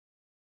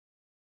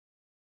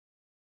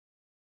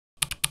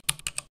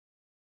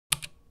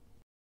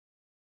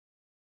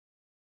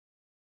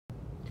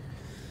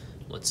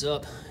What's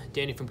up?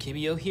 Danny from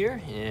KBO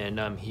here,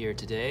 and I'm here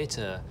today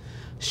to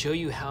show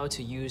you how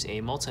to use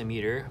a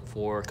multimeter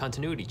for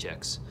continuity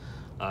checks.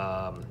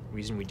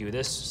 Reason we do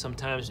this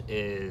sometimes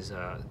is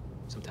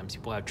sometimes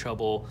people have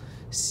trouble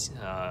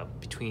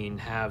between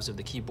halves of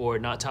the keyboard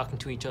not talking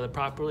to each other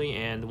properly,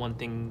 and the one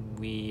thing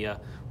we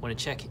want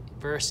to check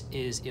first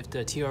is if the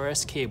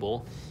TRRS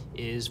cable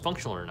is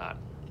functional or not.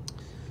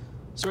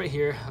 So right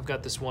here, I've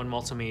got this one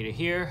multimeter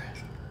here.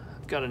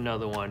 I've got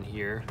another one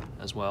here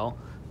as well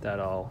that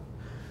I'll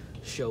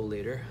show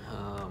later.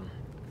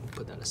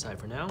 Put that aside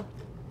for now.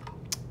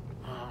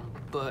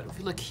 But if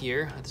you look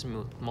here at this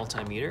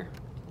multimeter,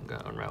 I'm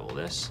gonna unravel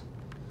this,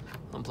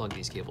 unplug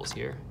these cables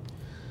here.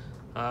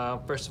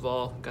 First of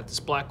all, got this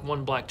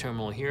one black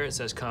terminal here. It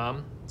says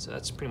COM, so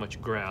that's pretty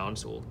much ground.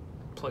 So we'll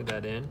plug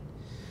that in.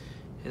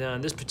 And then on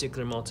this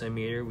particular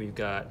multimeter, we've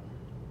got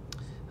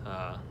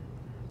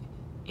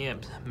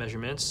amp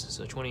measurements,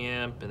 so 20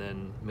 amp and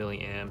then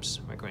milliamps,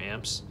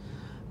 microamps.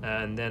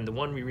 And then the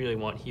one we really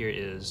want here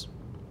is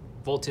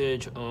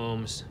voltage,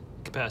 ohms,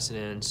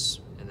 capacitance,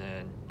 and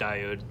then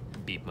diode,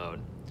 beep mode.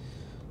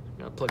 I'm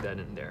gonna plug that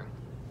in there.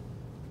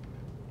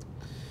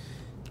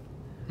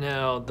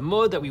 Now, the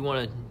mode that we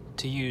want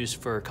to use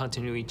for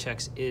continuity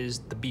checks is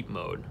the beep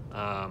mode.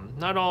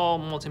 Not all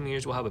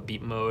multimeters will have a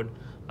beep mode.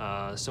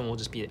 Some will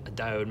just be a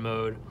diode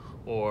mode,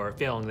 or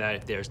failing that,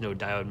 if there's no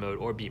diode mode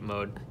or beep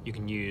mode, you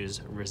can use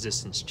a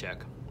resistance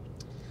check.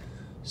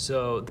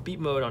 So the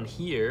beep mode on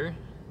here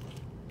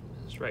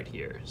is right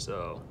here.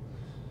 So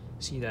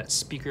see that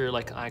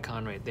speaker-like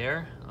icon right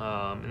there?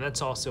 And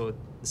that's also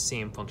the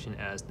same function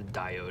as the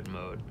diode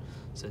mode.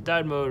 So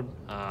diode mode,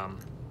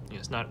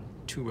 it's not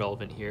too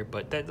relevant here,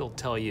 but that'll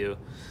tell you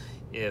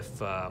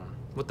if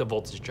what the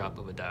voltage drop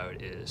of a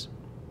diode is,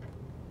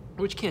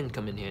 which can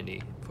come in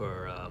handy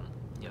for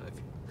if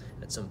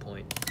at some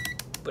point,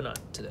 but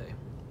not today.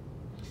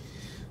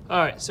 All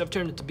right, so I've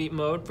turned it to beep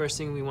mode. First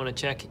thing we want to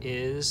check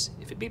is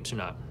if it beeps or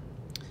not.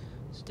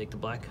 So take the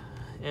black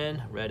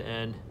end, red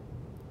end,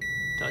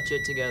 touch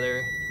it together,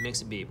 it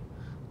makes it beep.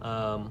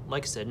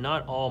 Like I said,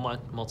 not all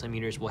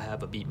multimeters will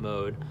have a beep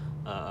mode.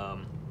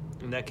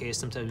 In that case,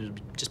 sometimes it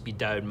would just be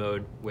diode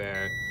mode,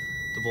 where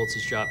the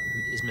voltage drop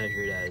is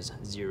measured as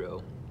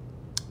 0.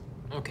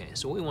 Okay,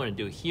 so what we want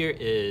to do here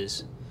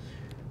is,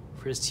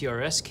 for this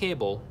TRRS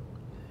cable,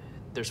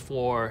 there's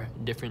 4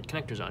 different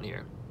connectors on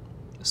here.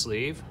 A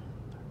sleeve,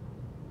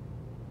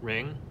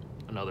 ring,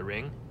 another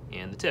ring,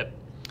 and the tip.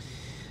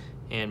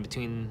 And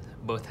between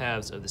both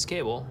halves of this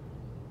cable,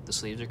 the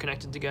sleeves are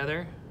connected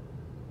together.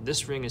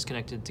 This ring is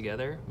connected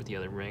together with the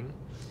other ring.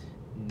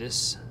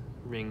 This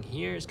ring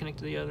here is connected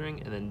to the other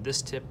ring, and then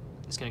this tip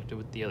is connected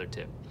with the other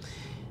tip.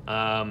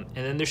 And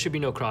then there should be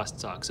no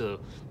crosstalk. So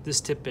this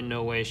tip in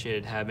no way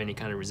should have any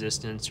kind of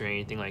resistance or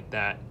anything like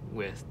that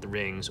with the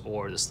rings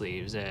or the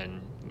sleeves,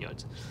 and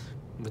it's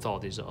with all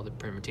these other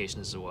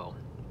permutations as well.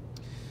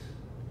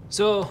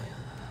 So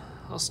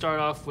I'll start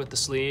off with the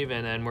sleeve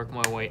and then work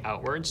my way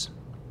outwards.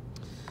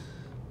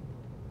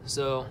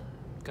 So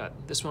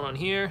got this one on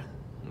here.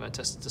 I'm going to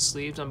test the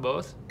sleeves on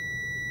both.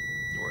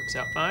 It works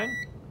out fine.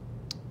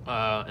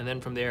 And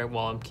then from there,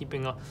 while I'm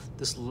keeping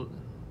this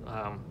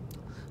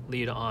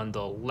lead on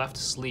the left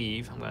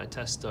sleeve, I'm going to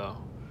test the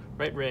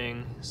right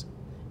ring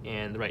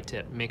and the right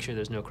tip. Make sure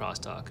there's no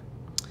crosstalk.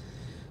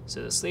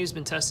 So the sleeve's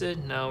been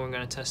tested. Now we're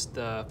going to test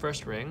the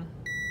first ring.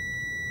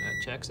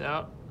 That checks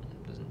out.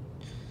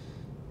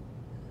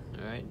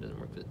 Alright, doesn't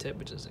work for the tip,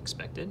 which is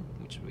expected,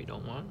 which we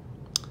don't want.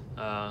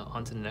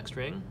 On to the next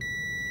ring.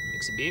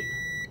 Makes a beep.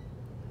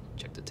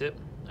 Check the tip.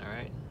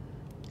 Alright.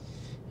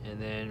 And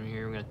then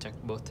here we're going to check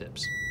both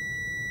tips.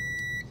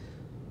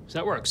 So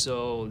that works.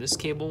 So this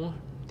cable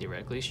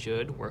theoretically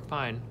should work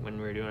fine when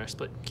we're doing our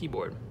split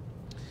keyboard.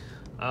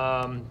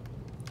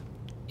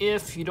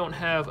 If you don't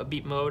have a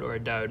beep mode or a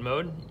diode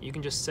mode, you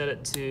can just set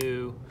it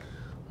to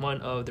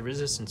one of the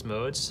resistance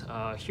modes.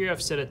 Here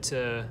I've set it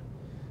to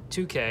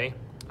 2K.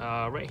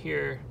 Right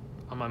here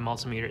on my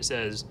multimeter it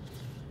says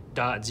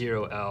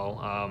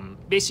 .0L.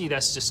 Basically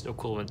that's just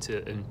equivalent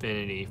to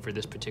infinity for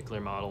this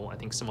particular model. I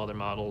think some other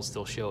models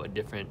still show a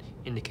different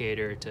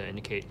indicator to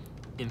indicate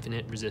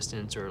infinite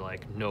resistance or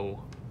like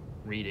no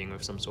reading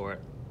of some sort.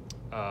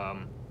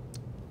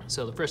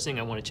 So the first thing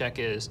I want to check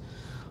is,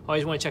 I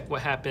always want to check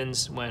what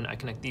happens when I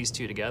connect these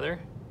two together.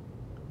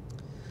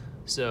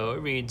 So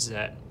it reads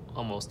at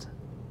almost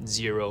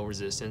 0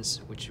 resistance,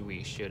 which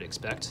we should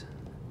expect.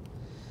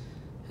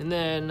 And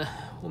then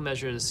we'll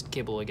measure this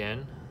cable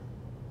again.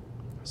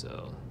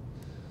 So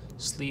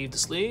sleeve to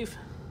sleeve,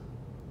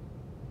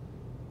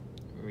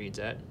 reads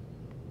at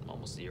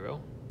almost 0.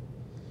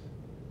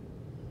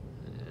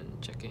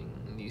 And checking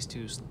these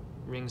two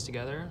rings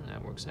together,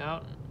 that works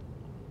out.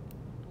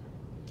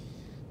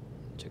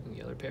 Checking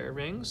the other pair of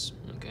rings,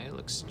 okay,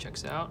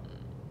 checks out.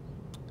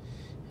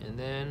 And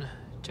then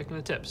checking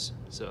the tips.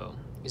 So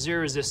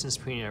 0 resistance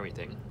between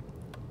everything.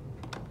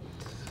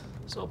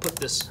 So I'll put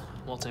this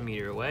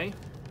multimeter away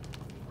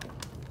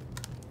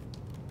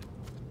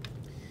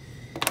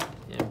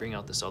and bring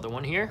out this other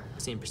one here.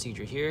 Same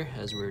procedure here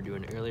as we were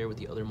doing earlier with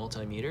the other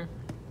multimeter.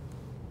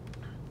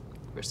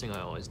 First thing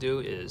I always do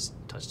is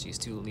touch these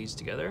two leads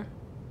together.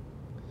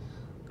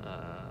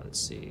 Let's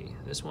see,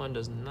 this one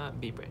does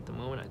not beep right at the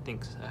moment. I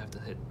think I have to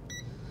hit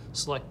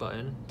select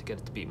button to get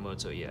it to beep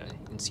mode. So yeah,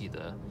 you can see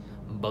the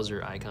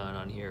buzzer icon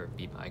on here, or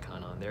beep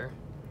icon on there.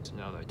 So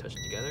now that I touch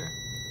it together,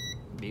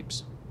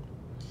 beeps.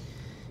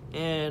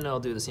 And I'll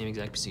do the same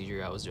exact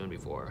procedure I was doing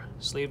before.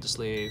 Sleeve to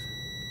sleeve,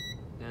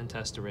 then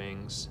test the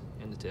rings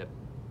and the tip.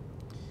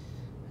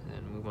 And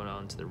then move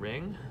on to the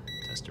ring,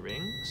 test the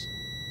rings,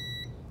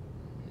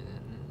 and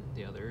then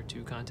the other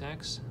two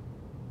contacts.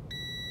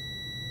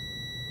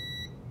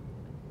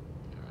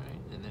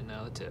 Alright, and then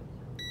now the tip.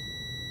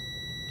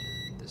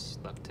 And this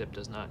left tip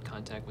does not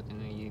contact with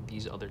any of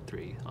these other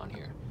three on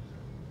here.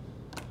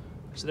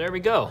 So there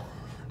we go.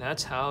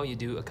 That's how you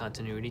do a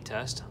continuity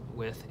test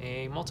with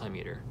a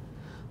multimeter.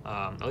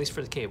 At least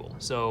for the cable.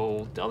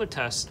 So the other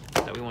test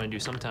that we want to do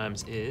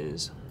sometimes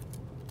is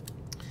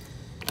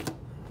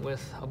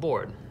with a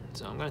board.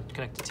 So I'm going to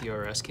connect the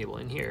TRRS cable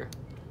in here.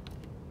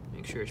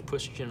 Make sure it's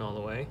pushed in all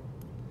the way.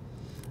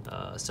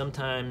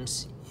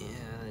 Sometimes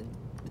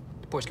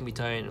the ports can be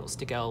tight and it'll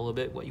stick out a little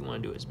bit. What you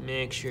want to do is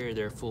make sure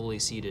they're fully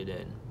seated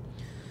in.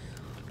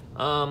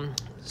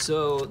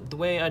 So the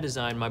way I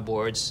designed my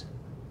boards,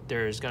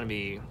 there's going to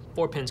be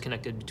 4 pins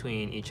connected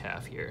between each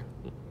half here.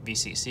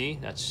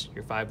 VCC, that's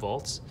your 5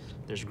 volts.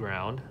 There's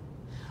ground,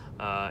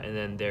 and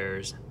then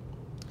there's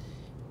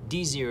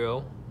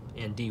D0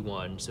 and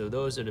D1. So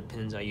those are the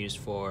pins I use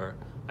for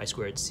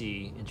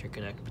I2C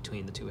interconnect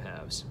between the two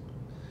halves.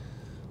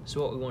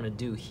 So what we want to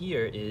do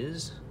here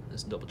is,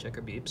 let's double check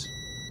our beeps.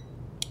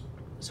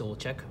 So we'll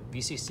check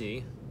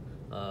VCC.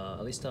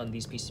 At least on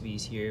these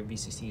PCBs here,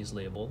 VCC is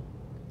labeled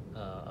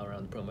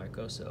around the Pro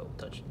Micro. So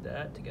touch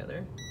that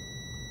together.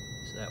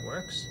 So that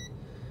works.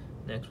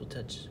 Next we'll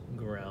touch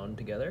ground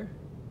together.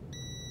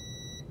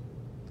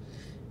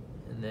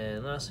 And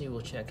then lastly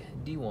we'll check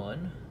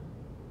D1.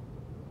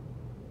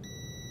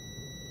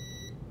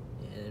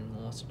 And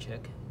we'll also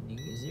check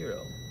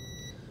D0.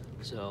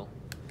 So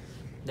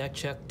that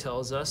check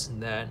tells us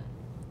that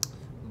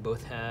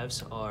both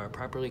halves are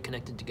properly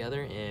connected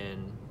together,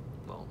 and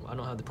well, I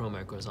don't have the Pro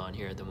Micros on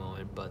here at the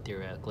moment, but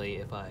theoretically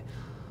if I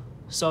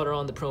solder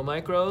on the Pro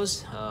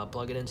Micros,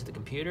 plug it into the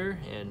computer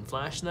and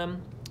flash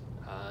them,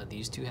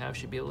 these two halves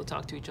should be able to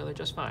talk to each other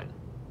just fine.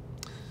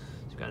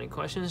 If you've got any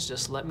questions,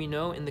 just let me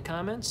know in the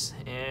comments,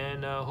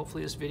 and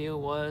hopefully this video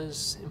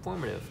was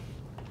informative.